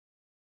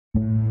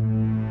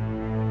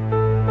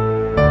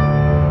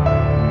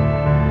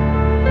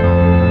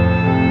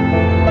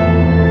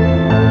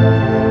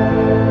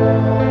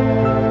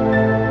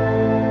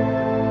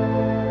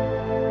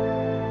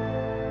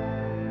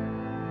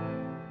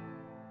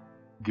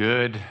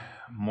Good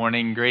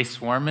morning, Grace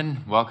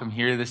Warman. Welcome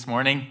here this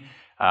morning.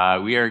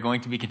 We are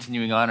going to be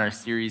continuing on our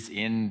series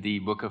in the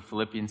book of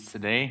Philippians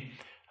today.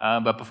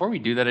 But before we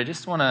do that, I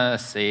just want to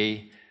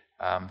say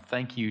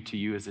thank you to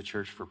you as a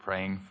church for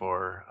praying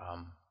for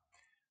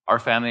our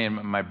family and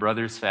my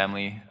brother's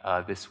family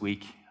this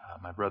week.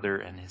 My brother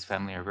and his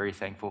family are very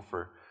thankful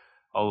for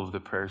all of the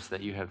prayers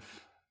that you have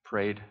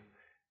prayed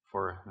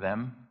for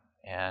them.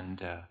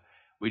 And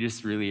we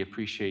just really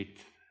appreciate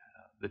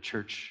the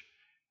church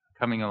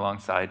coming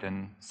alongside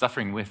and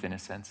suffering with, in a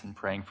sense, and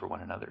praying for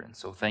one another. And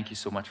so thank you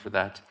so much for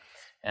that.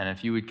 And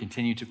if you would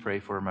continue to pray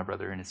for my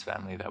brother and his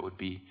family, that would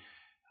be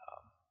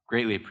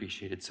greatly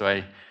appreciated. So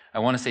I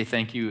want to say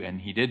thank you.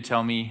 And he did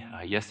tell me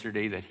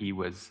yesterday that he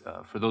was,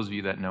 for those of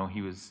you that know,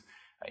 he was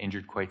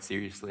injured quite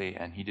seriously.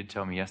 And he did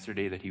tell me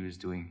yesterday that he was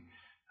doing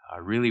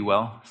really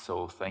well.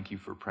 So thank you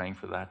for praying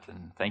for that.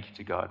 And thank you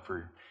to God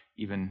for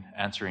even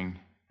answering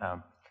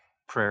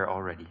prayer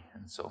already.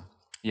 And so,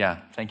 yeah,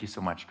 thank you so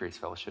much, Grace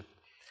Fellowship.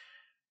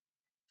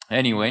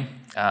 Anyway,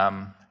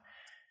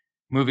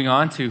 moving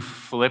on to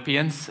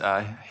Philippians,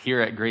 here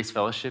at Grace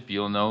Fellowship,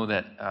 you'll know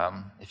that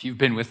if you've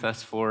been with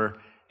us for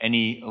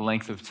any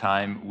length of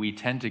time, we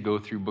tend to go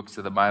through books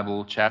of the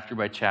Bible chapter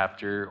by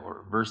chapter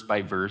or verse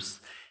by verse,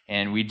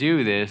 and we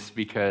do this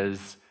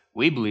because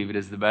we believe it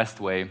is the best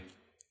way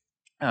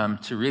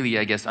to really,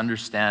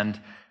 understand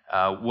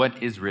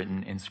what is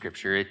written in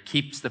Scripture. It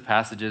keeps the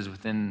passages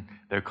within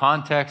their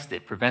context.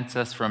 It prevents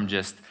us from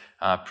just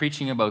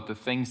preaching about the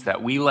things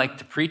that we like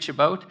to preach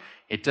about.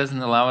 It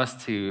doesn't allow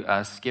us to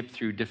skip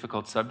through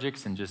difficult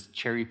subjects and just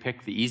cherry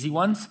pick the easy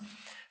ones.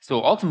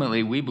 So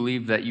ultimately, we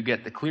believe that you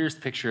get the clearest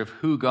picture of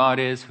who God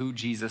is, who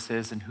Jesus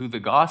is, and who the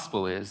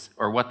gospel is,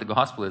 or what the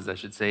gospel is, I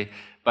should say,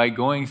 by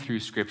going through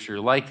Scripture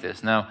like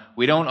this. Now,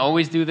 we don't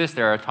always do this.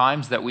 There are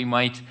times that we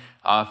might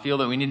feel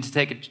that we need to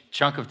take a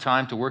chunk of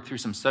time to work through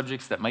some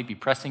subjects that might be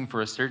pressing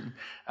for a certain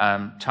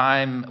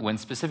time when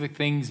specific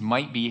things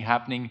might be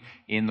happening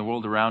in the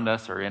world around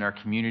us or in our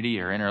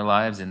community or in our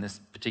lives in this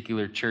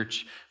particular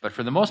church. But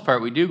for the most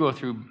part, we do go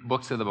through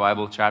books of the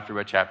Bible chapter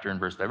by chapter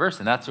and verse by verse,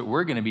 and that's what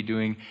we're going to be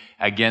doing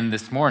again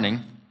this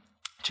morning.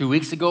 2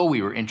 weeks ago,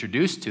 we were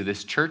introduced to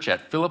this church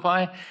at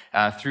Philippi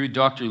through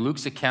Dr.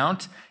 Luke's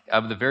account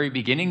of the very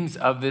beginnings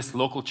of this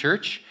local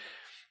church,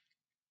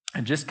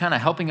 and just kind of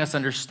helping us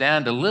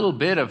understand a little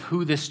bit of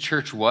who this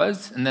church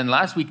was. And then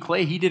last week,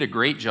 Clay, he did a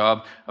great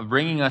job of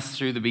bringing us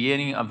through the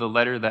beginning of the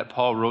letter that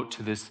Paul wrote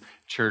to this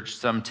church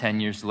some 10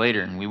 years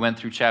later. And we went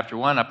through chapter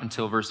 1 up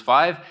until verse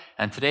 5.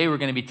 And today we're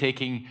going to be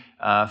taking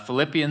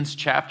Philippians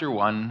chapter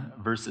 1,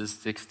 verses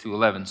 6 to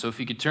 11. So if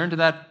you could turn to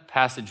that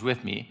passage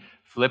with me,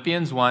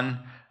 Philippians 1,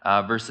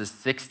 verses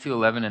 6 to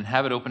 11, and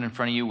have it open in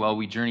front of you while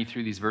we journey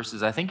through these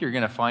verses. I think you're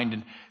going to find it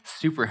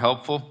super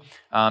helpful.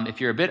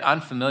 If you're a bit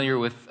unfamiliar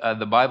with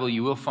the Bible,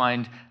 you will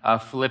find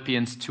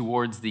Philippians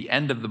towards the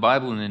end of the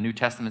Bible in the New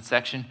Testament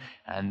section.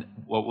 And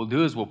what we'll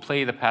do is we'll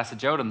play the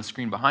passage out on the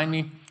screen behind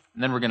me,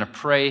 and then we're going to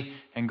pray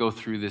and go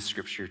through this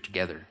scripture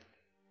together.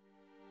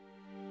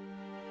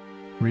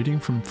 Reading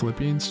from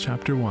Philippians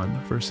chapter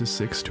 1, verses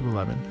 6 to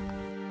 11.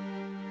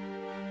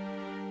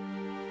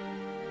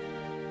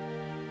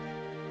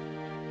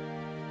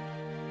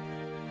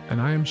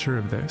 And I am sure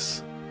of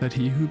this, that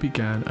he who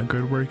began a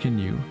good work in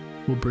you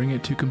will bring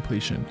it to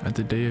completion at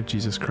the day of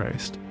Jesus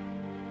Christ.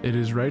 It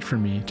is right for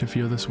me to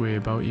feel this way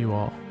about you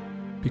all,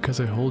 because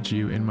I hold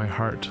you in my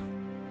heart.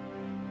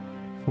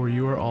 For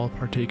you are all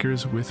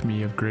partakers with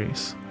me of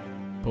grace,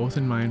 both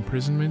in my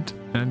imprisonment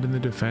and in the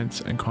defense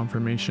and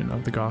confirmation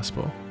of the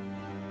gospel.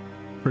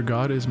 For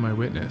God is my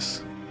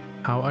witness,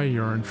 how I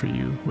yearn for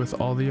you with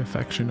all the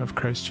affection of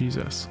Christ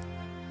Jesus.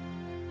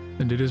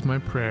 And it is my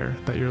prayer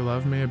that your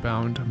love may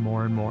abound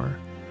more and more,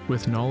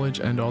 with knowledge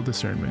and all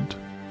discernment,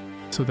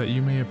 so that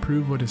you may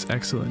approve what is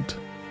excellent,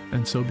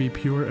 and so be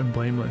pure and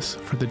blameless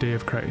for the day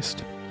of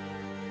Christ,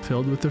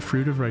 filled with the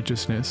fruit of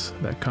righteousness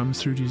that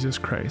comes through Jesus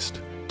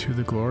Christ, to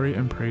the glory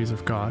and praise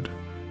of God.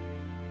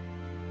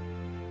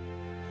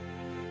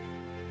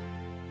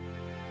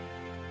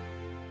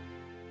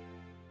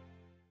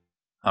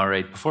 All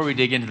right, before we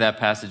dig into that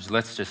passage,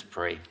 let's just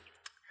pray.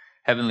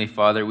 Heavenly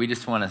Father, we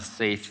just want to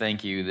say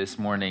thank you this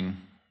morning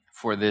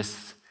for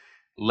this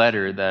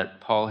letter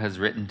that Paul has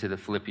written to the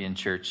Philippian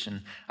church.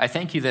 And I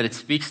thank you that it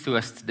speaks to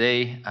us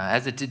today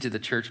as it did to the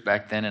church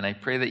back then. And I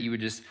pray that you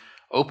would just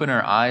open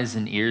our eyes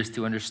and ears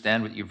to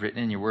understand what you've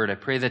written in your word. I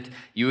pray that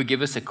you would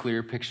give us a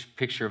clear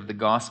picture of the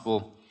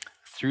gospel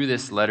through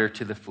this letter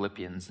to the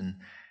Philippians.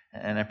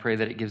 And I pray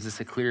that it gives us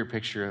a clear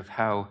picture of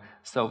how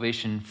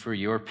salvation for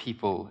your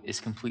people is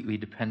completely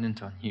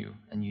dependent on you.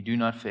 And you do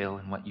not fail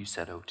in what you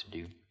set out to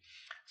do.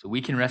 So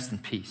we can rest in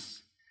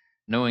peace,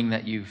 knowing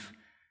that you've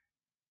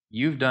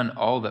done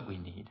all that we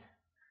need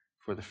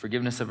for the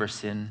forgiveness of our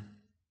sin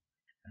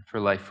and for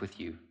life with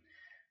you.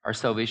 Our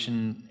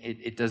salvation,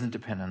 it doesn't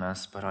depend on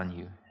us, but on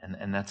you,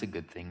 and that's a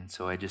good thing.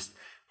 So I just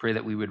pray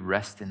that we would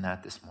rest in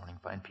that this morning,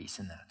 find peace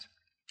in that.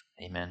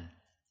 Amen.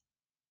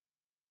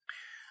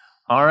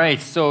 All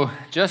right, so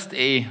just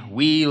a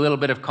wee little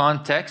bit of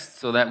context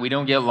so that we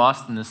don't get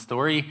lost in the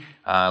story.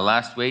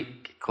 Last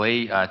week,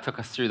 Clay took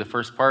us through the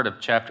first part of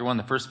chapter 1,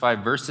 the first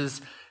 5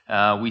 verses.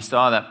 We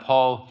saw that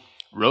Paul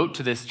wrote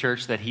to this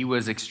church that he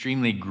was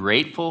extremely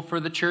grateful for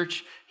the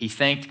church. He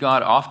thanked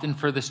God often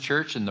for this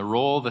church and the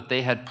role that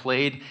they had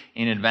played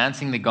in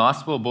advancing the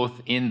gospel,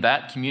 both in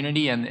that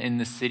community and in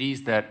the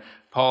cities that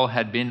Paul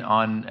had been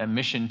on a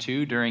mission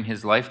to during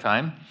his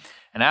lifetime.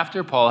 And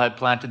after Paul had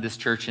planted this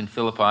church in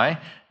Philippi,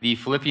 the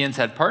Philippians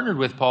had partnered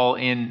with Paul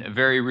in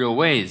very real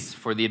ways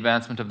for the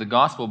advancement of the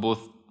gospel,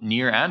 both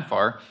near and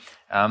far.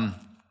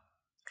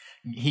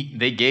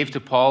 They gave to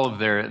Paul of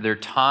their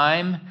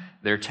time,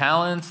 their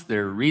talents,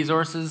 their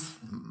resources,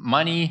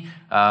 money,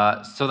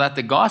 so that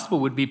the gospel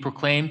would be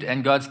proclaimed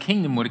and God's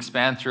kingdom would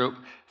expand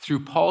through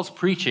Paul's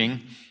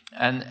preaching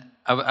and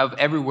of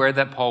everywhere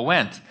that Paul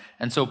went.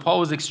 And so Paul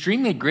was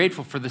extremely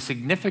grateful for the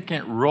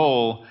significant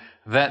role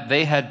that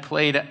they had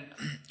played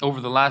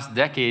over the last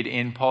decade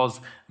in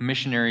Paul's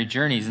missionary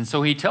journeys. And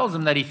so he tells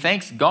them that he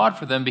thanks God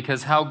for them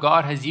because how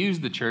God has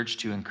used the church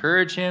to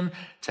encourage him,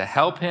 to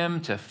help him,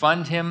 to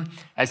fund him,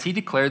 as he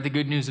declared the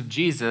good news of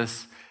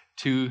Jesus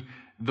to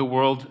the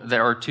world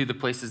or to the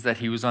places that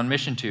he was on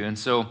mission to. And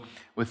so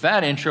with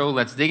that intro,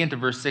 let's dig into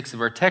verse 6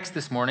 of our text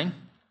this morning.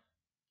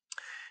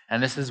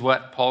 And this is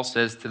what Paul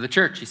says to the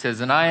church. He says,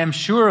 "And I am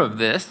sure of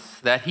this,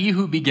 that he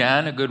who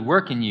began a good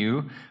work in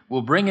you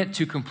will bring it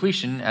to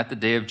completion at the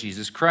day of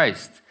Jesus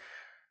Christ."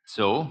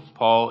 So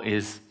Paul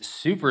is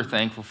super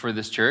thankful for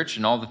this church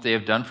and all that they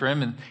have done for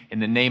him in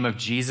the name of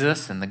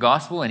Jesus and the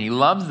gospel. And he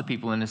loves the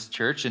people in his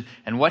church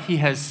and what he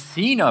has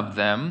seen of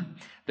them,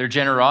 their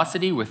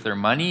generosity with their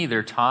money,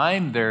 their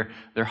time, their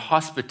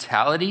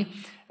hospitality.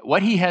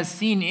 What he has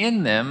seen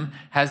in them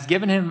has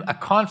given him a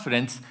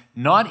confidence,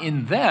 not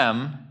in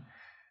them,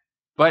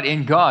 but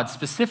in God,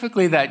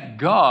 specifically that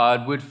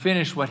God would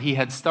finish what he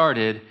had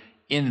started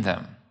in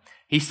them.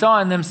 He saw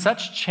in them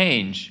such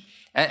change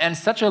and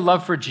such a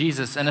love for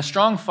Jesus and a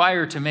strong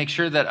fire to make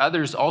sure that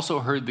others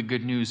also heard the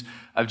good news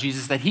of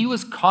Jesus, that he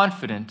was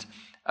confident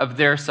of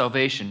their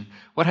salvation.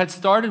 What had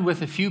started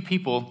with a few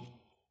people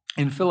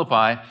in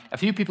Philippi, a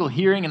few people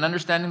hearing and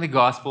understanding the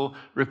gospel,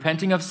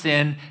 repenting of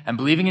sin, and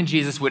believing in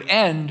Jesus would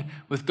end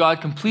with God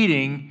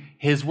completing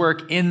his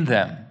work in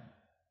them.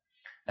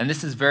 And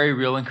this is very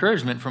real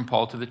encouragement from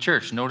Paul to the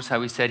church. Notice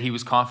how he said he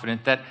was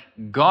confident that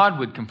God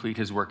would complete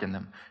his work in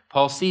them.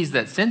 Paul sees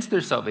that since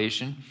their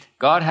salvation,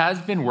 God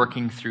has been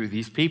working through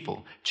these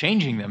people,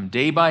 changing them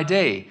day by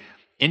day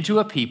into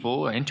a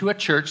people, into a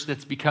church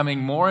that's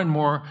becoming more and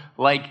more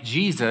like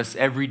Jesus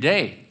every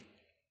day.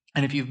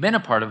 And if you've been a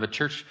part of a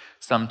church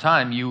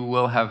sometime, you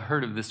will have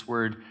heard of this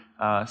word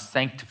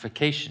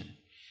sanctification.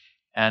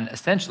 And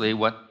essentially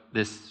what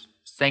this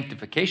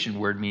sanctification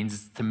word means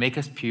is to make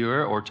us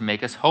pure or to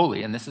make us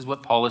holy. And this is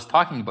what Paul is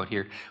talking about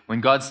here. When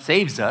God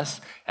saves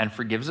us and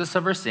forgives us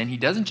of our sin, he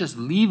doesn't just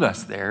leave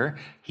us there,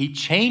 he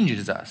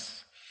changes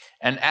us.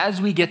 And as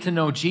we get to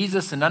know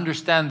Jesus and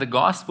understand the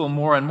gospel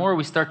more and more,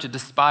 we start to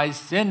despise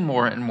sin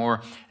more and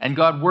more. And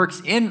God works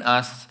in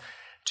us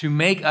to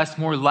make us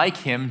more like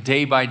him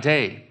day by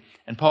day.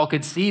 And Paul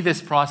could see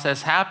this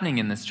process happening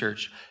in this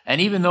church.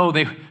 And even though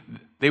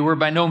they were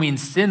by no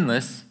means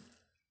sinless,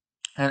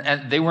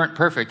 and they weren't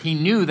perfect, he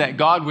knew that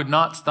God would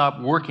not stop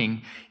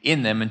working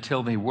in them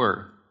until they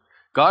were.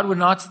 God would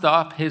not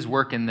stop his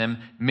work in them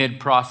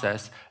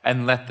mid-process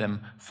and let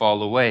them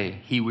fall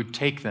away. He would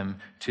take them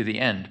to the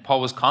end.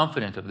 Paul was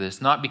confident of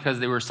this, not because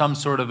they were some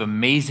sort of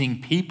amazing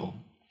people,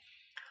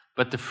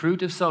 but the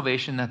fruit of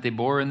salvation that they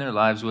bore in their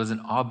lives was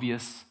an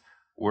obvious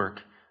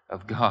work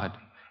of God.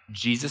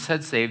 Jesus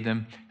had saved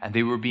them, and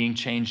they were being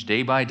changed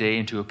day by day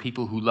into a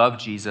people who loved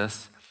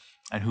Jesus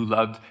and who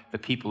loved the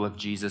people of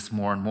Jesus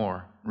more and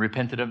more,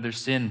 repented of their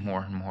sin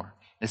more and more.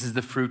 This is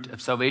the fruit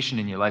of salvation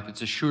in your life.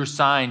 It's a sure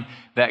sign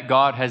that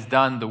God has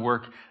done the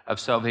work of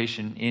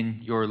salvation in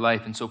your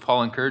life. And so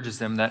Paul encourages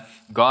them that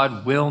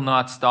God will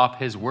not stop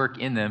his work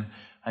in them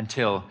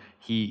until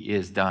he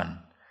is done.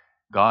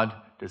 God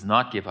does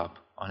not give up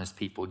on his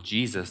people.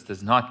 Jesus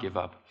does not give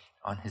up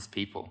on his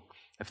people.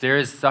 If there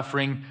is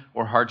suffering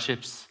or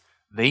hardships,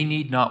 they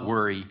need not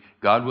worry.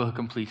 God will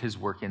complete his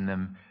work in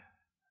them.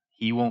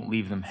 He won't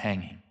leave them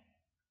hanging.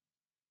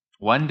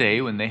 One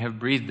day, when they have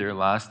breathed their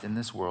last in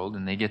this world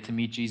and they get to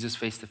meet Jesus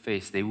face to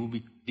face, they will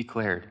be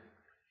declared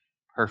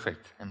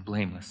perfect and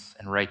blameless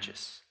and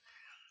righteous.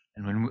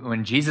 And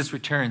when Jesus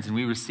returns and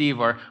we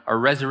receive our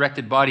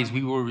resurrected bodies,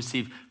 we will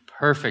receive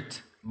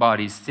perfect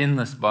bodies,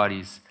 sinless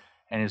bodies,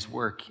 and his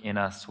work in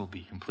us will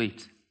be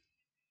complete.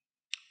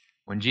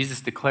 When Jesus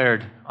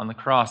declared on the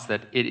cross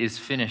that it is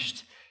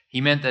finished,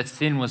 he meant that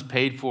sin was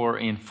paid for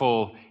in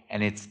full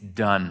and it's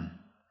done.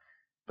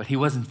 But he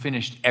wasn't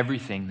finished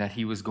everything that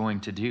he was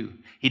going to do.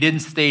 He didn't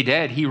stay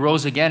dead. He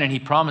rose again, and he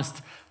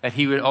promised that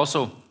he would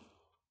also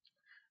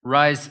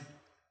rise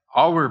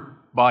our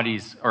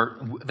bodies, or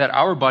that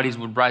our bodies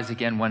would rise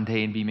again one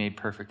day and be made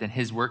perfect, and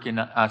his work in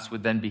us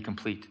would then be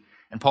complete.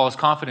 And Paul is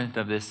confident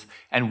of this,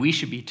 and we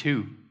should be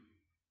too.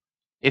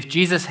 If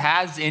Jesus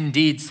has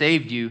indeed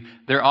saved you,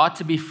 there ought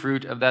to be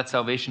fruit of that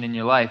salvation in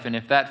your life. And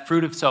if that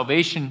fruit of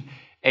salvation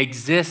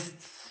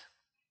exists,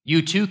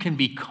 you too can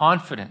be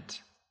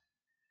confident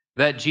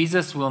that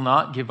Jesus will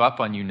not give up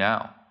on you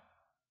now.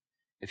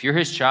 If you're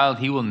his child,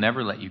 he will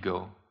never let you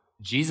go.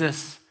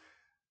 Jesus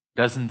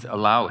doesn't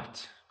allow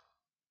it.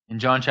 In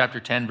John chapter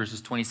 10,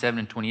 verses 27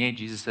 and 28,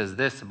 Jesus says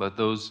this about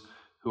those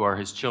who are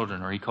his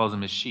children, or he calls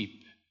them his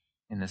sheep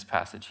in this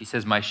passage. He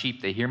says, "My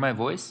sheep, they hear my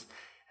voice,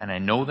 and I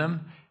know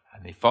them,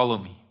 and they follow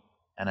me.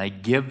 And I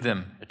give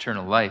them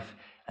eternal life,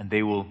 and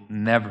they will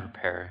never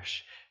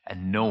perish,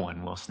 and no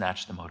one will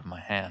snatch them out of my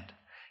hand."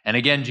 And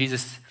again,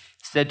 Jesus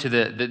said to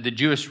the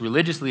Jewish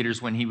religious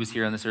leaders when he was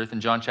here on this earth in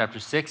John chapter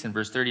 6 and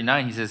verse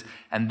 39, he says,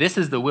 "And this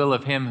is the will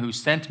of him who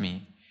sent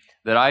me,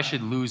 that I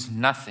should lose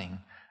nothing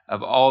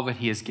of all that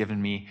he has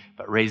given me,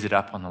 but raise it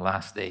up on the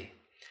last day."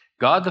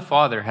 God the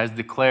Father has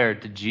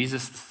declared to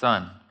Jesus the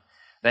Son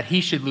that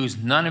he should lose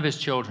none of his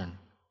children.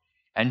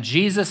 And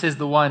Jesus is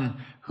the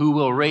one who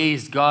will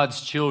raise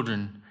God's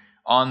children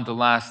on the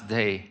last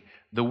day.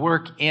 The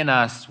work in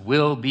us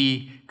will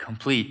be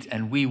complete,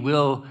 and we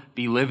will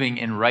be living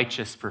in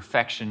righteous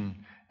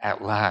perfection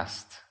at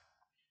last.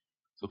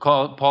 So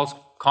Paul's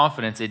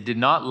confidence, it did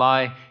not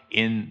lie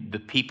in the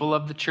people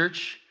of the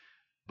church,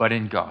 but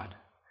in God.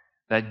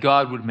 That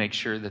God would make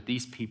sure that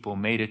these people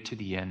made it to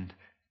the end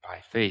by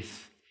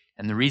faith.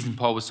 And the reason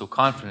Paul was so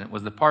confident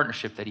was the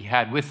partnership that he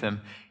had with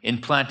them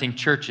in planting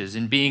churches,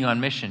 in being on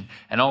mission,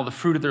 and all the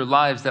fruit of their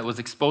lives that was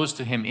exposed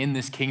to him in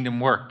this kingdom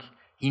work.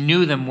 He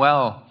knew them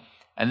well,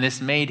 and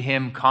this made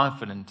him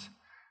confident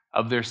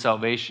of their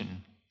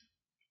salvation.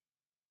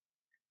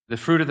 The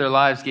fruit of their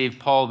lives gave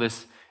Paul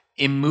this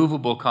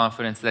immovable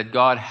confidence that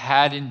God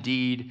had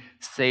indeed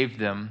saved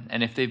them.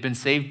 And if they've been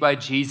saved by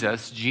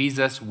Jesus,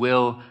 Jesus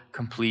will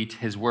complete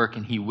his work,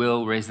 and he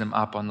will raise them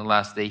up on the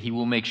last day. He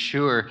will make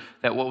sure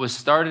that what was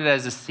started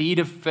as a seed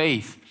of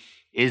faith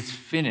is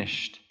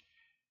finished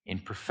in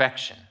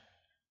perfection,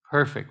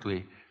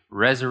 perfectly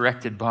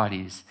resurrected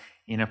bodies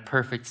in a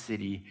perfect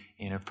city,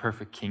 in a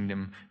perfect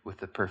kingdom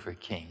with a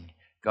perfect king.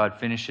 God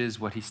finishes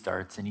what he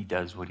starts, and he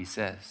does what he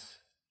says.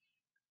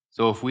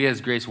 So if we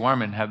as Grace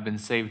Warman have been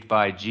saved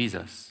by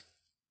Jesus,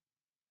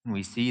 and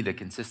we see the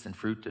consistent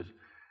fruit of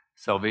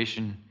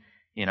salvation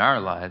in our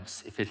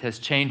lives, if it has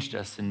changed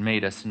us and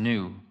made us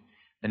new,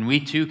 then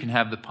we too can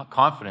have the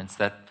confidence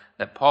that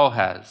Paul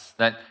has,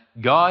 that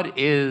God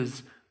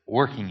is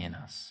working in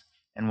us.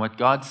 And what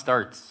God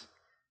starts,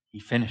 he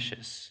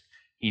finishes.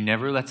 He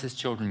never lets his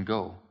children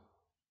go.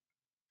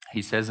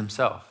 He says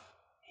himself,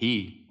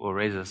 he will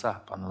raise us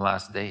up on the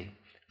last day.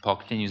 Paul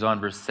continues on,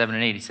 verse 7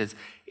 and 8. He says,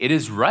 "It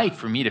is right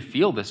for me to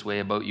feel this way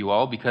about you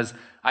all, because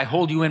I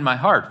hold you in my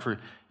heart, for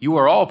you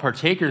are all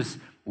partakers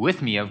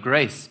with me of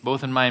grace,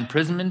 both in my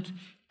imprisonment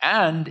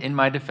and in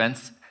my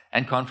defense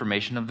and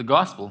confirmation of the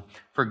gospel.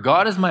 For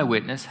God is my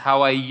witness,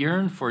 how I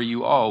yearn for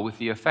you all with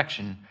the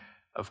affection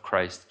of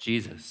Christ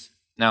Jesus."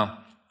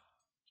 Now,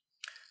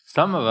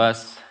 some of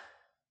us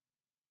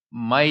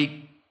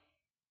might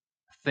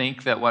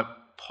think that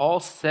what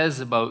Paul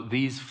says about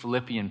these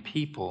Philippian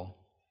people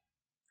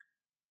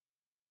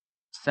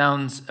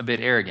sounds a bit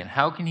arrogant.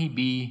 How can he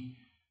be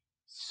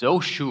so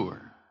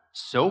sure,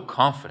 so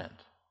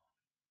confident?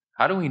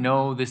 How do we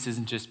know this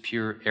isn't just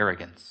pure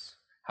arrogance?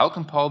 How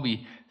can Paul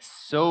be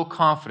so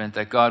confident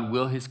that God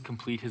will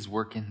complete his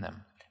work in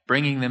them,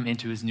 bringing them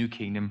into his new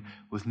kingdom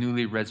with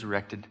newly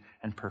resurrected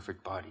and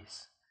perfect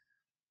bodies?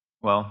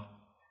 Well,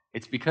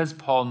 it's because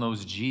Paul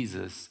knows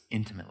Jesus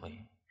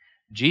intimately.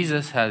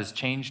 Jesus has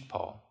changed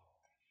Paul,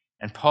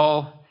 and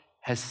Paul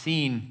has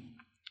seen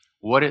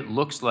what it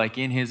looks like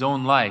in his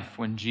own life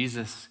when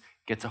Jesus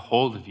gets a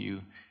hold of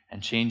you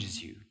and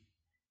changes you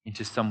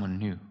into someone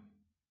new.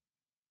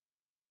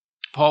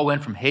 Paul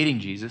went from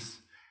hating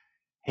Jesus,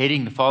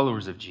 hating the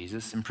followers of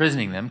Jesus,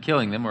 imprisoning them,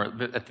 killing them, or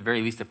at the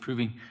very least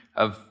approving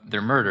of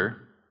their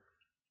murder.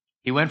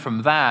 He went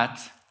from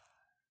that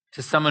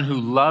to someone who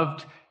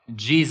loved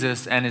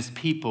Jesus and his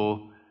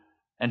people,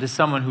 and to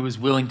someone who was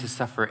willing to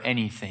suffer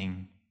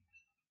anything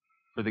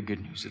for the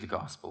good news of the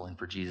gospel and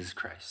for Jesus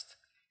Christ.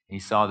 And he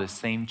saw this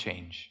same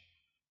change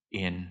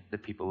in the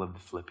people of the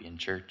Philippian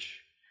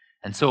church.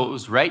 And so it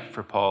was right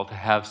for Paul to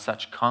have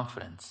such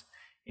confidence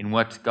in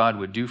what God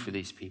would do for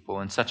these people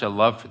and such a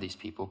love for these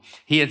people.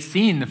 He had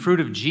seen the fruit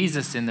of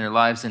Jesus in their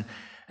lives, and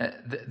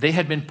they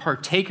had been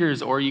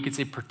partakers, or you could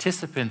say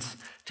participants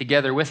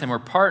together with him, or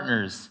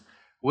partners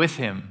with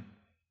him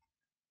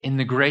in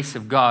the grace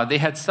of God. They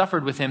had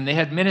suffered with him, they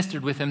had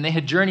ministered with him, they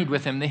had journeyed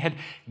with him, they had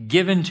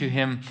given to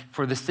him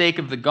for the sake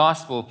of the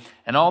gospel,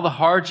 and all the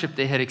hardship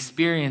they had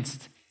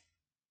experienced.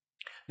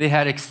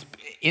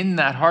 In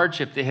that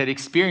hardship, they had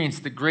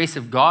experienced the grace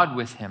of God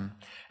with him,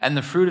 and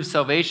the fruit of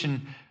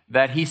salvation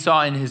that he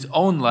saw in his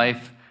own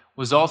life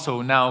was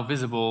also now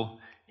visible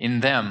in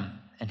them.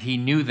 And he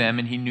knew them,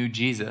 and he knew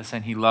Jesus,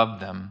 and he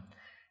loved them,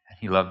 and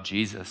he loved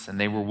Jesus, and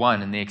they were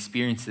one, and they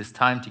experienced this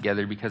time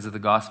together because of the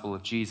gospel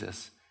of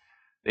Jesus.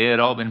 They had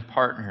all been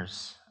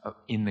partners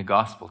in the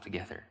gospel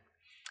together.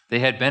 They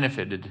had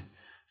benefited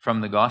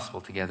from the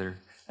gospel together,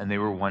 and they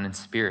were one in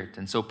spirit.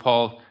 And so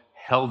Paul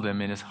held them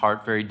in his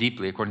heart very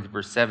deeply, according to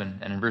verse 7.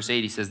 And in verse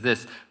 8 he says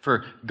this,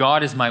 "For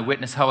God is my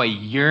witness, how I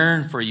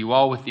yearn for you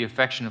all with the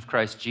affection of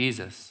Christ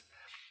Jesus."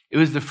 It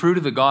was the fruit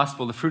of the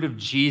gospel, the fruit of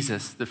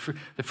Jesus, the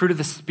fruit of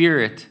the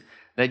Spirit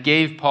that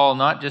gave Paul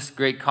not just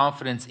great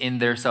confidence in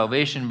their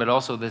salvation, but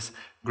also this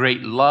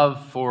great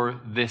love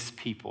for this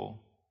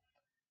people,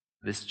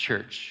 this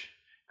church.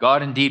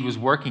 God indeed was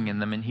working in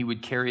them, and he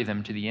would carry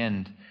them to the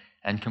end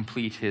and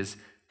complete his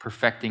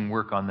perfecting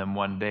work on them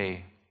one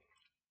day.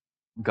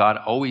 God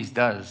always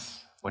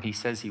does what he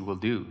says he will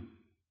do.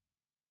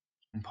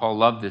 And Paul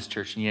loved this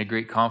church, and he had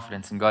great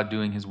confidence in God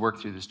doing his work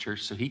through this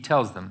church. So he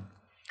tells them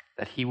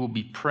that he will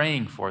be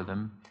praying for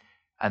them,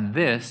 and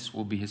this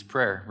will be his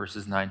prayer,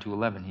 verses 9 to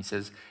 11. He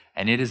says,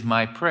 "And it is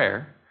my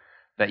prayer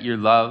that your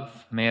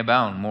love may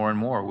abound more and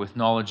more with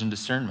knowledge and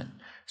discernment,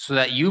 so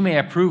that you may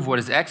approve what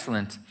is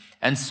excellent,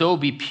 and so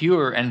be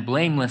pure and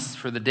blameless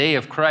for the day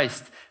of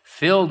Christ,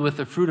 filled with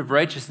the fruit of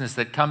righteousness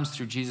that comes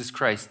through Jesus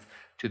Christ,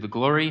 to the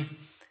glory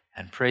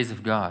and praise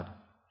of God."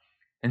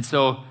 And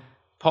so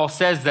Paul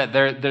says that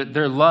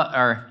their love,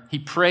 or he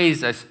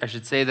prays, I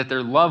should say, that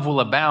their love will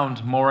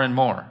abound more and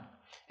more.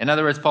 In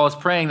other words, Paul is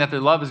praying that their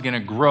love is going to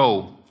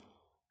grow.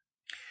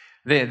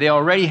 They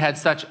already had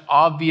such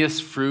obvious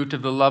fruit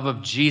of the love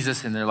of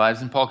Jesus in their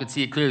lives, and Paul could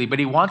see it clearly, but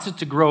he wants it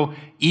to grow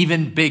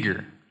even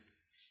bigger.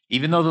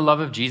 Even though the love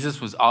of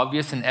Jesus was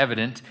obvious and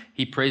evident,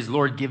 he prays,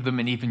 "Lord, give them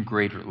an even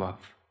greater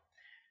love."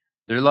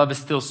 Their love is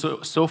still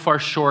so far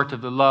short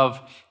of the love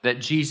that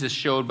Jesus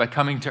showed by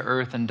coming to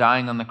earth and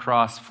dying on the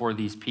cross for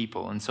these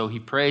people. And so he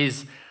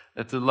prays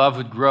that the love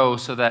would grow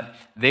so that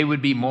they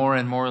would be more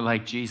and more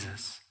like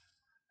Jesus.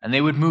 And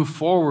they would move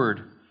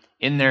forward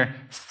in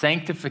their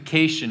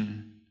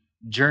sanctification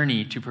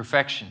journey to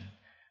perfection.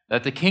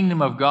 That the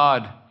kingdom of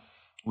God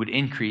would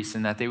increase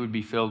and that they would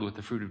be filled with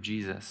the fruit of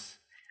Jesus.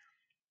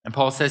 And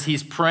Paul says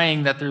he's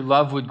praying that their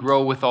love would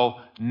grow with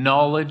all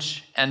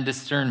knowledge and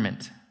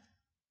discernment.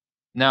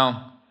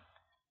 Now,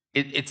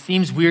 it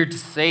seems weird to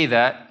say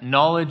that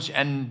knowledge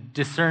and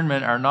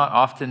discernment are not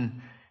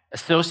often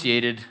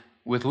associated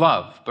with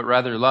love, but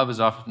rather love is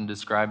often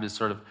described as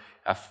sort of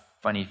a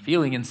funny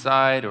feeling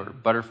inside, or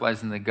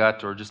butterflies in the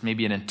gut, or just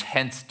maybe an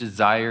intense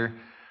desire.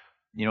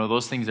 You know,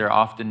 those things are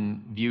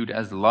often viewed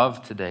as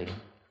love today.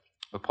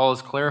 But Paul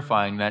is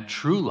clarifying that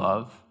true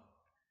love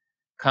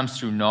comes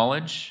through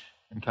knowledge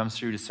and comes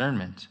through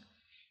discernment.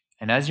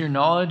 And as your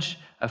knowledge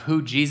of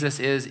who Jesus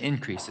is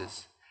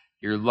increases,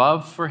 your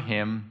love for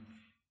him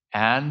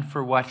and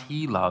for what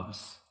he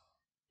loves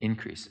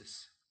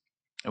increases.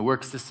 It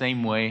works the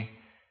same way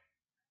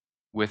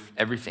with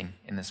everything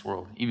in this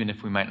world, even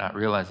if we might not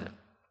realize it.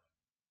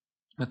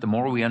 But the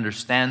more we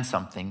understand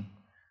something,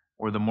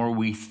 or the more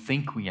we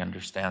think we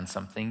understand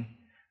something,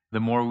 the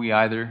more we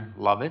either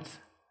love it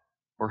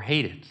or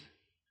hate it.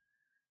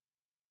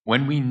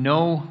 When we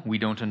know we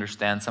don't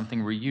understand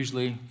something, we're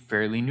usually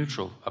fairly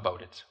neutral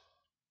about it.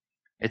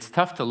 It's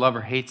tough to love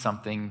or hate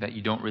something that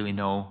you don't really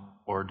know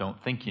or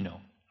don't think you know.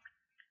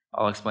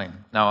 I'll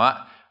explain.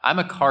 Now, I'm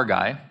a car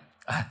guy.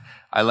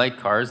 I like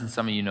cars, and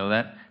some of you know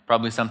that.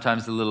 Probably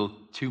sometimes a little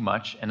too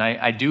much. And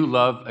I do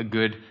love a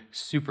good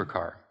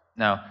supercar.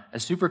 Now, a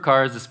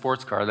supercar is a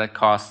sports car that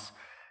costs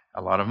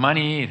a lot of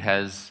money. It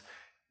has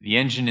the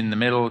engine in the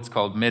middle. It's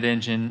called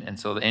mid-engine. And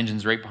so the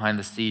engine's right behind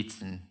the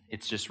seats. And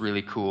it's just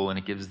really cool. And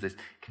it gives the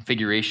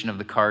configuration of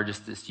the car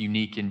just this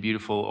unique and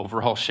beautiful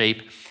overall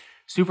shape.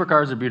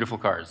 Supercars are beautiful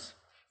cars.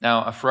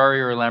 Now, a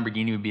Ferrari or a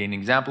Lamborghini would be an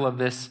example of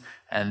this.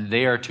 And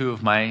they are two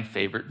of my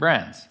favorite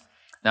brands.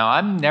 Now,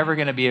 I'm never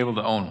going to be able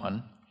to own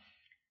one.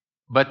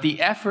 But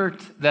the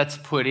effort that's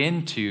put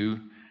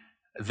into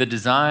the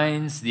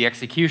designs, the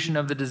execution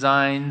of the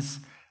designs,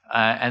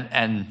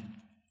 and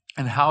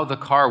how the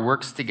car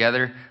works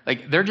together,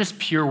 like, they're just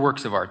pure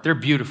works of art. They're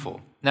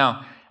beautiful.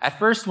 Now, at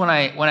first, when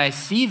I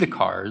see the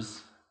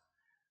cars,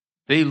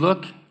 they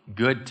look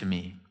good to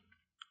me,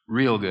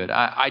 real good.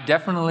 I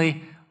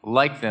definitely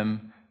like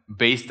them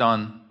based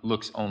on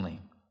looks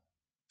only.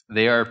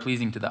 They are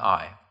pleasing to the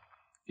eye.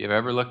 If you've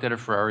ever looked at a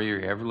Ferrari or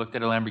you ever looked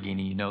at a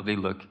Lamborghini, you know they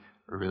look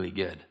really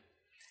good.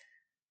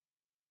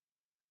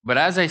 But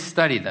as I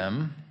study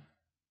them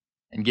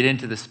and get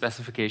into the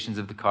specifications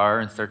of the car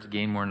and start to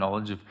gain more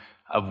knowledge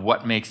of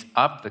what makes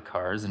up the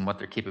cars and what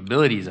their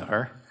capabilities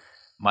are,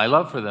 my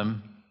love for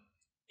them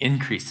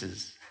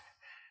increases.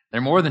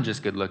 They're more than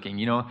just good looking.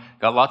 You know,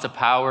 got lots of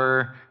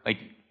power, like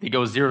they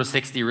go 0 to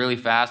 60 really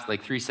fast,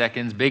 like 3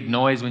 seconds, big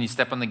noise when you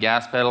step on the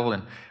gas pedal,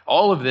 and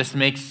all of this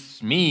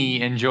makes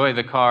me enjoy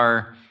the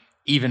car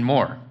even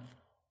more.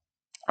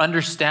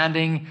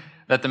 Understanding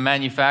that the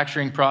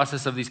manufacturing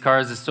process of these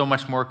cars is so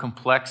much more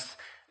complex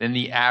than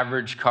the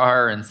average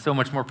car and so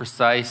much more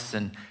precise,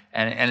 and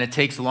it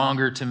takes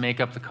longer to make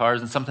up the cars,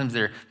 and sometimes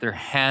they're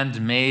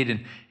handmade,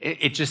 and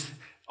it just,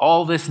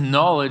 all this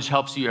knowledge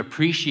helps you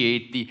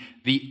appreciate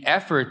the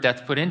effort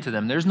that's put into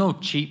them. There's no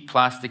cheap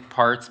plastic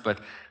parts, but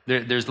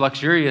there's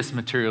luxurious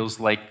materials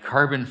like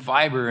carbon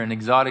fiber and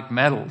exotic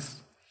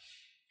metals.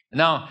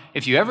 Now,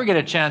 if you ever get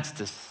a chance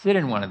to sit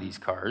in one of these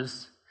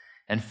cars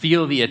and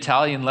feel the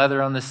Italian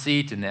leather on the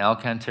seat and the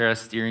Alcantara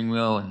steering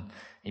wheel, and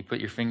you put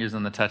your fingers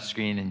on the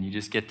touchscreen and you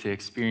just get to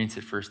experience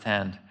it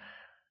firsthand,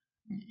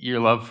 your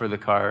love for the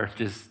car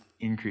just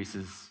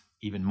increases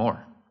even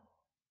more.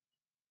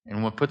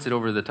 And what puts it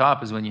over the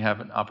top is when you have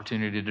an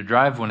opportunity to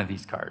drive one of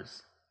these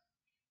cars.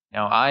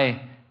 Now,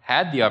 I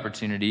had the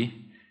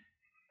opportunity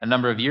a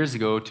number of years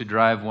ago to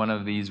drive one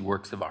of these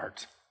works of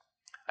art.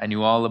 I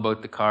knew all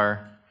about the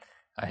car.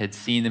 I had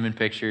seen them in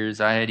pictures.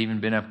 I had even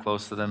been up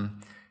close to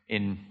them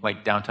in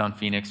like downtown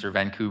Phoenix or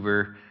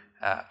Vancouver.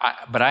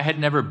 But I had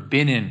never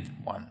been in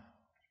one.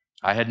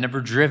 I had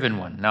never driven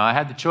one. Now, I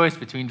had the choice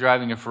between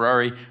driving a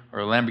Ferrari or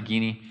a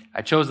Lamborghini.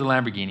 I chose the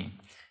Lamborghini.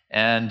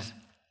 And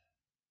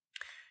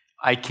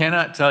I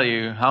cannot tell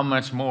you how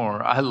much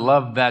more I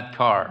loved that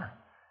car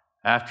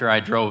after I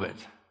drove it.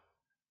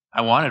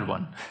 I wanted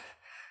one.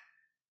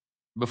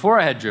 Before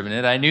I had driven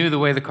it, I knew the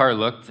way the car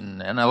looked,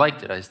 and I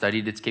liked it. I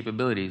studied its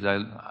capabilities,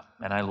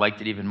 and I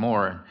liked it even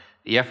more. And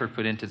the effort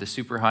put into the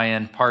super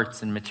high-end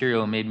parts and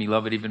material made me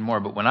love it even more.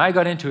 But when I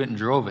got into it and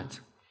drove it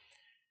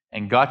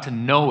and got to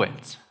know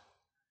it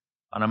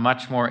on a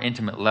much more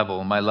intimate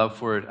level, my love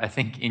for it, I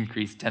think,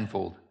 increased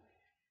tenfold.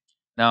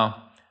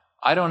 Now,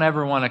 I don't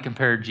ever want to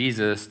compare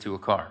Jesus to a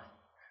car,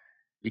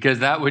 because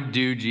that would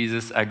do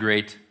Jesus a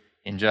great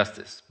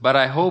injustice. But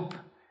I hope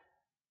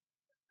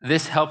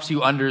this helps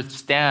you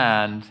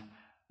understand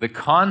the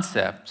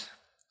concept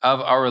of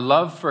our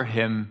love for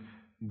him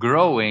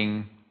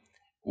growing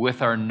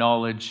with our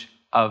knowledge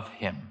of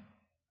him.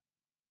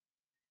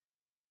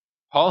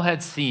 Paul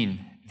had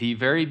seen the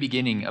very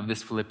beginning of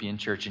this Philippian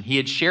church, and he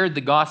had shared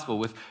the gospel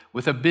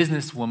with a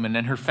businesswoman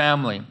and her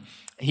family.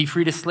 He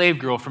freed a slave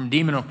girl from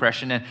demon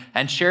oppression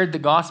and shared the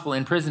gospel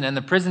in prison, and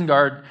the prison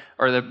guard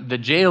or the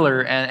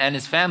jailer and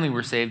his family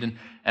were saved.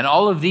 And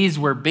all of these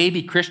were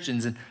baby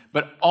Christians.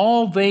 But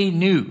all they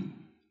knew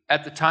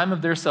at the time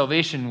of their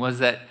salvation was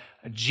that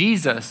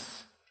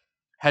Jesus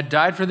had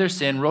died for their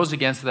sin, rose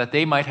again so that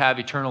they might have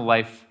eternal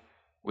life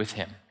with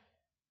him.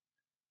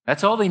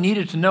 That's all they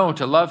needed to know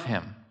to love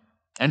him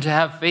and to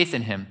have faith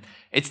in him.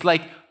 It's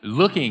like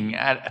looking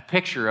at a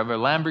picture of a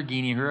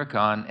Lamborghini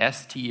Huracan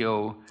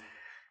STO,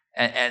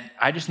 and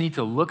I just need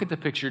to look at the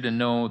picture to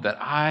know that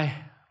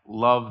I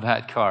love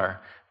that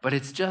car. But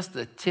it's just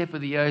the tip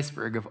of the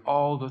iceberg of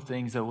all the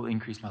things that will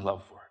increase my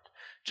love for it.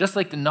 Just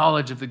like the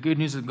knowledge of the good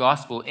news of the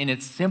gospel in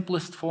its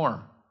simplest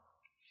form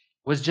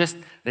was just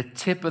the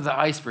tip of the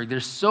iceberg.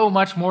 There's so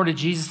much more to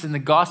Jesus in the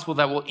gospel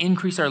that will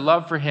increase our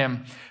love for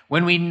him.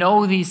 When we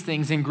know these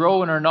things and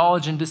grow in our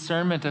knowledge and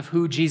discernment of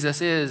who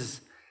Jesus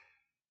is,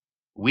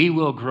 we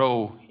will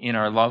grow in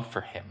our love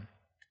for him.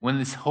 When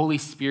this Holy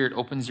Spirit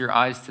opens your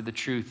eyes to the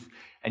truth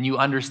and you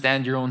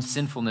understand your own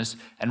sinfulness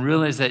and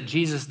realize that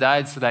Jesus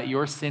died so that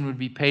your sin would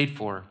be paid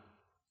for,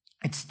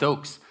 it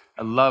stokes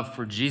a love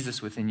for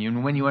Jesus within you.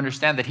 And when you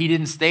understand that he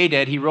didn't stay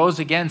dead, he rose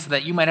again so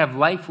that you might have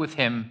life with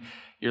him,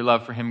 your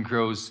love for him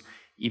grows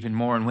even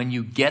more. And when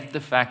you get the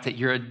fact that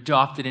you're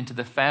adopted into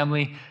the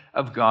family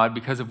of God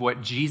because of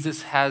what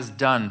Jesus has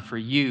done for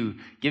you,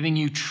 giving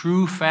you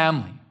true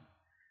family,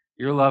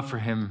 your love for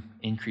him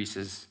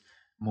increases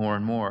more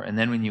and more. And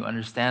then when you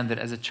understand that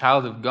as a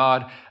child of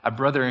God, a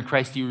brother in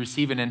Christ, you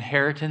receive an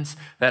inheritance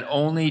that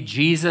only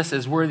Jesus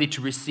is worthy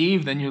to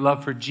receive, then your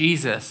love for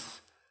Jesus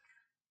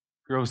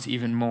grows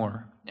even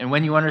more. And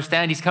when you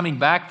understand he's coming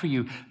back for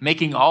you,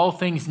 making all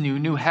things new,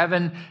 new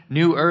heaven,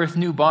 new earth,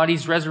 new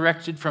bodies,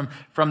 resurrected from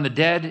the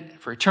dead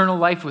for eternal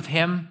life with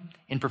him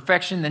in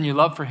perfection, then your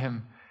love for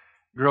him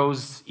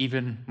grows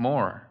even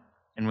more.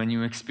 And when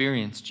you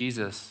experience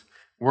Jesus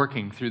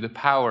working through the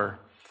power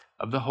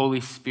of the Holy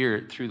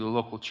Spirit through the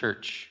local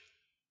church,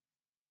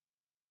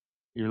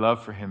 your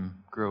love for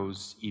him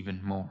grows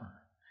even more.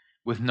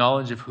 With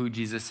knowledge of who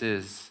Jesus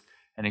is,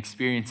 an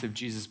experience of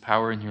Jesus'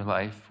 power in your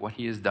life, what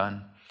he has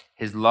done,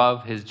 his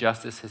love, his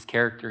justice, his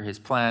character, his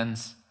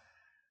plans,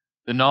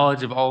 the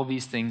knowledge of all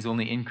these things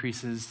only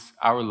increases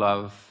our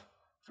love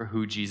for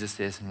who Jesus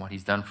is and what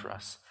he's done for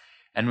us.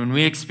 And when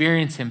we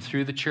experience him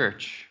through the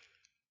church,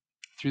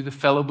 through the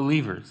fellow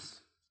believers,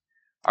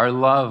 our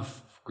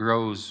love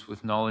grows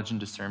with knowledge and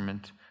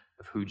discernment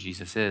of who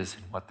Jesus is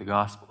and what the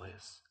gospel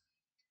is.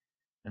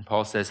 And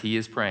Paul says he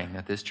is praying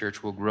that this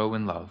church will grow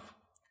in love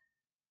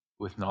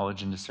with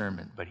knowledge and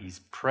discernment, but he's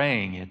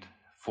praying it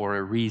for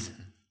a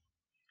reason,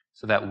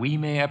 so that we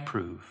may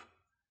approve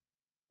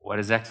what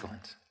is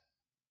excellent,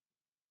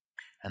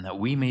 and that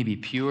we may be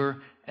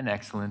pure and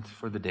excellent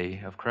for the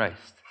day of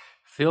Christ,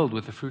 filled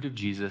with the fruit of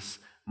Jesus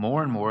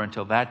more and more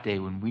until that day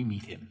when we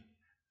meet him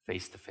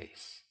face to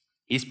face.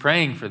 He's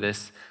praying for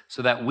this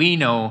so that we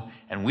know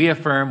and we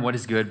affirm what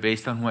is good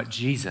based on what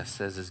Jesus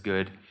says is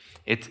good.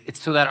 It's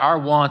so that our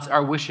wants,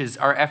 our wishes,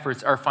 our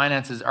efforts, our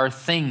finances, our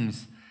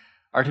things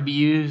are to be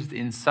used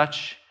in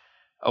such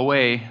a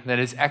way that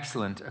is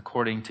excellent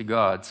according to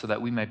God, so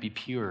that we might be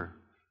pure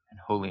and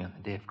holy on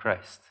the day of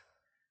Christ.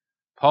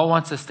 Paul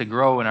wants us to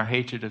grow in our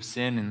hatred of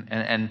sin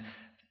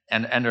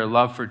and our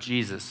love for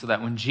Jesus, so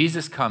that when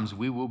Jesus comes,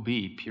 we will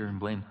be pure and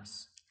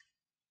blameless.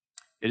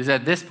 It is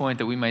at this point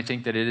that we might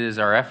think that it is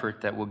our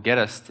effort that will get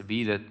us to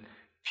be that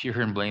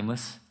pure and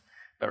blameless.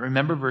 But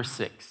remember verse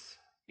 6.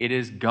 It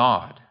is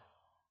God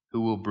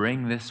who will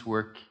bring this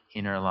work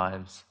in our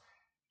lives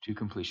to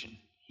completion.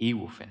 He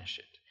will finish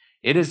it.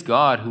 It is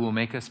God who will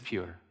make us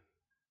pure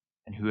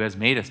and who has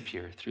made us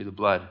pure through the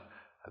blood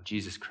of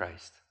Jesus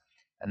Christ.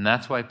 And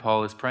that's why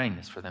Paul is praying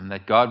this for them,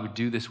 that God would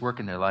do this work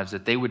in their lives,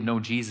 that they would know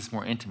Jesus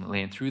more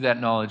intimately, and through that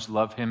knowledge,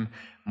 love him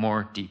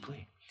more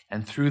deeply.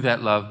 And through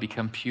that love,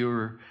 become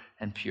purer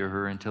and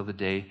purer until the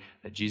day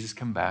that Jesus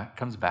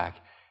comes back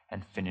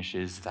and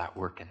finishes that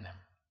work in them.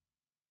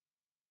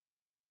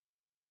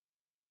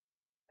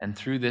 And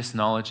through this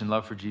knowledge and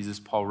love for Jesus,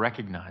 Paul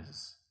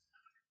recognizes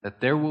that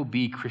there will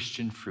be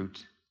Christian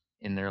fruit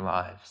in their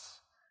lives.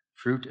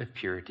 Fruit of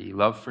purity,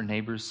 love for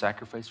neighbors,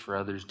 sacrifice for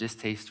others,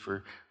 distaste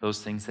for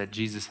those things that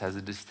Jesus has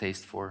a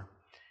distaste for,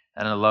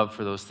 and a love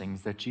for those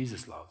things that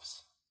Jesus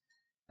loves.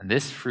 And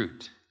this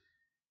fruit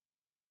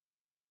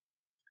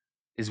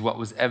is what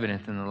was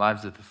evident in the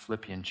lives of the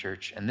Philippian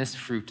church, and this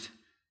fruit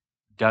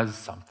does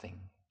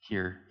something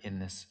here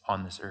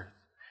on this earth.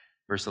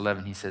 Verse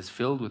 11, he says,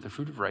 filled with the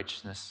fruit of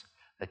righteousness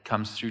that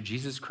comes through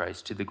Jesus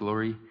Christ to the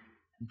glory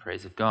and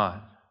praise of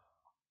God.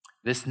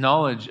 This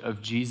knowledge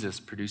of Jesus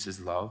produces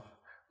love.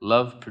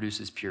 Love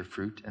produces pure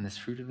fruit, and this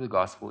fruit of the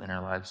gospel in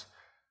our lives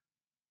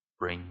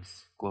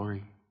brings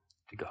glory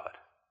to God.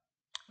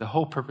 The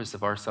whole purpose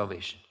of our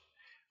salvation,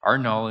 our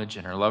knowledge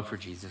and our love for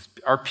Jesus,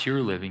 our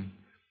pure living,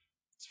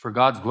 is for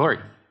God's glory.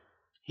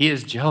 He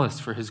is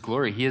jealous for his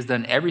glory. He has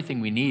done everything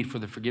we need for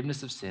the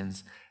forgiveness of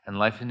sins and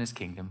life in his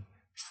kingdom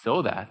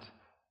so that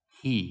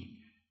he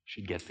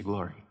should get the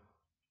glory.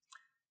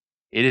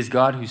 It is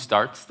God who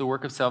starts the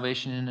work of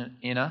salvation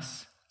in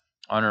us.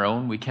 On our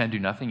own, we can do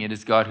nothing. It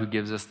is God who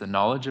gives us the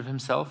knowledge of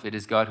himself. It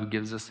is God who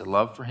gives us a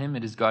love for him.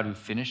 It is God who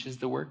finishes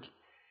the work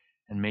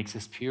and makes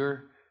us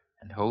pure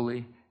and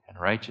holy and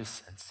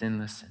righteous and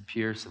sinless and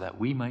pure so that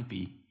we might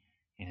be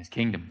in his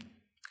kingdom.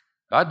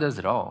 God does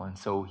it all, and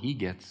so he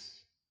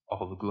gets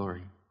all the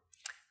glory.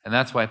 And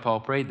that's why Paul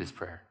prayed this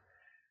prayer.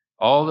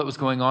 All that was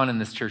going on in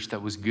this church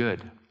that was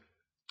good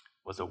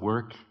was a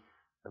work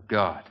of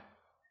God.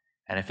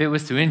 And if it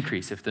was to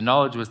increase, if the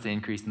knowledge was to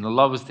increase and the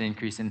love was to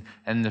increase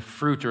and the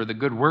fruit or the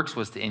good works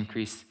was to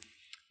increase,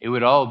 it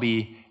would all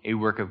be a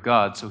work of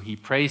God. So he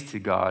prays to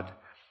God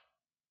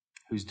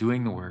who's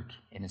doing the work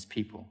in his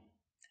people.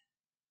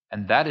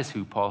 And that is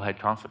who Paul had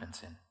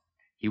confidence in.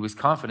 He was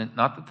confident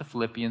not that the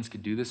Philippians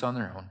could do this on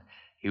their own.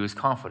 He was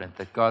confident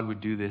that God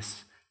would do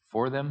this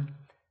for them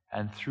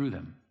and through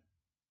them.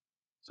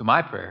 So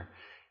my prayer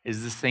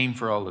is the same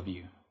for all of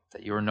you,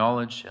 that your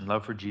knowledge and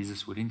love for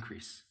Jesus would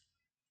increase.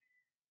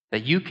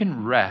 That you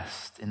can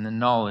rest in the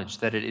knowledge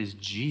that it is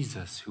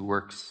Jesus who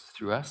works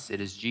through us. It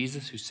is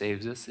Jesus who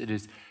saves us. It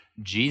is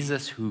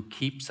Jesus who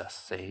keeps us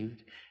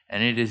saved.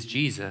 And it is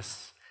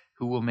Jesus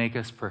who will make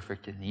us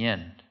perfect in the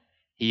end.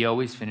 He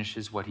always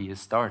finishes what he has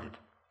started.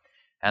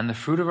 And the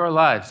fruit of our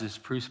lives is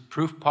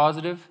proof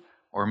positive,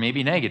 or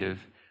maybe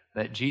negative,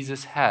 that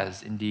Jesus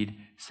has indeed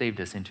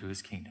saved us into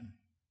his kingdom.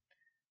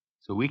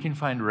 So we can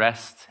find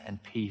rest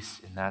and peace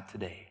in that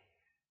today.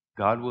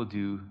 God will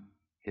do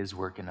his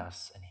work in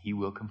us, and he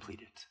will complete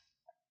it.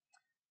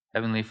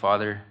 Heavenly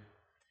Father,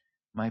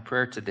 my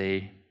prayer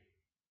today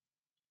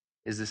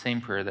is the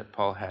same prayer that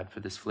Paul had for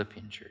this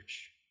Philippian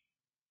church.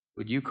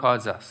 Would you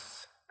cause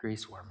us,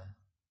 Grace Warman,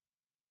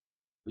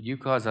 would you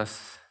cause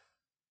us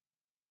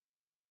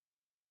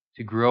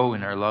to grow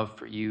in our love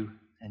for you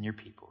and your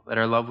people, that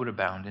our love would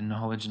abound in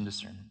knowledge and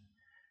discernment,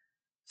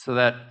 so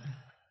that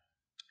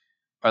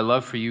our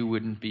love for you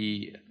wouldn't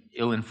be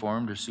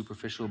ill-informed or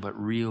superficial, but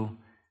real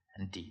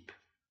and deep.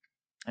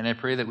 And I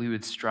pray that we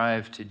would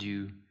strive to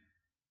do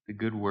the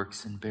good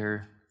works and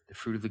bear the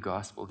fruit of the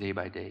gospel day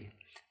by day,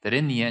 that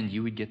in the end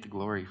you would get the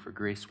glory for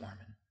Grace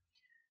Warman.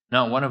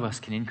 Not one of us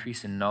can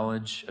increase in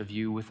knowledge of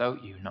you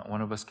without you. Not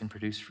one of us can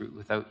produce fruit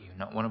without you.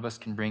 Not one of us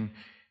can bring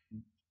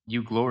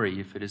you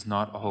glory if it is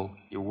not all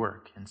your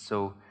work. And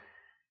so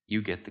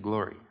you get the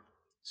glory.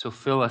 So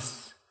fill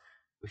us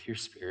with your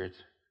Spirit.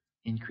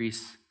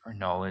 Increase our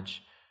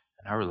knowledge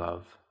and our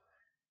love,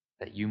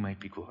 that you might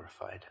be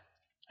glorified.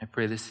 I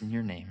pray this in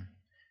your name.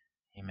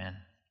 Amen.